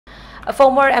A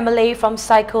former MLA from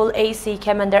Saikul AC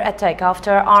came under attack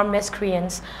after armed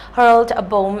miscreants hurled a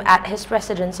bomb at his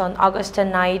residence on August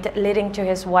night, leading to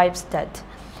his wife's death.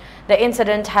 The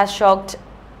incident has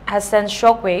sent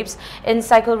shockwaves in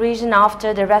Saikul region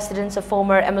after the residence of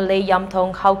former MLA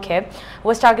Yamthong Haukep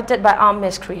was targeted by armed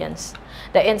miscreants.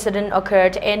 The incident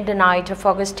occurred in the night of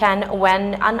August 10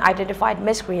 when unidentified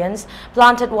miscreants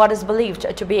planted what is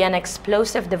believed to be an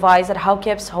explosive device at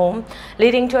Haukep's home,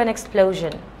 leading to an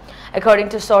explosion. According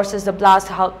to sources, the blast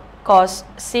caused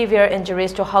severe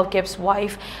injuries to Haukep's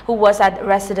wife, who was at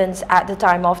residence at the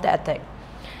time of the attack.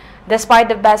 Despite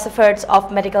the best efforts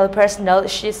of medical personnel,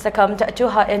 she succumbed to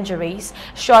her injuries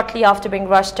shortly after being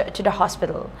rushed to the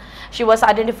hospital. She was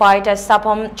identified as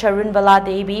Sapam Charunbala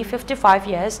Devi, 55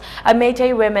 years, a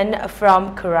Meitei woman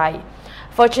from Kurai.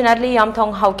 Fortunately,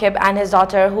 Yamthong Haukep and his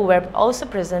daughter, who were also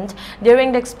present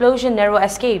during the explosion, narrowly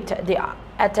escaped the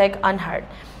attack unhurt.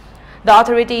 The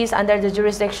authorities under the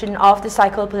jurisdiction of the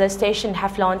Saikul police station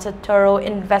have launched a thorough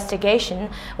investigation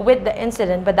with the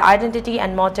incident, but the identity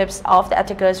and motives of the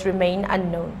attackers remain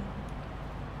unknown.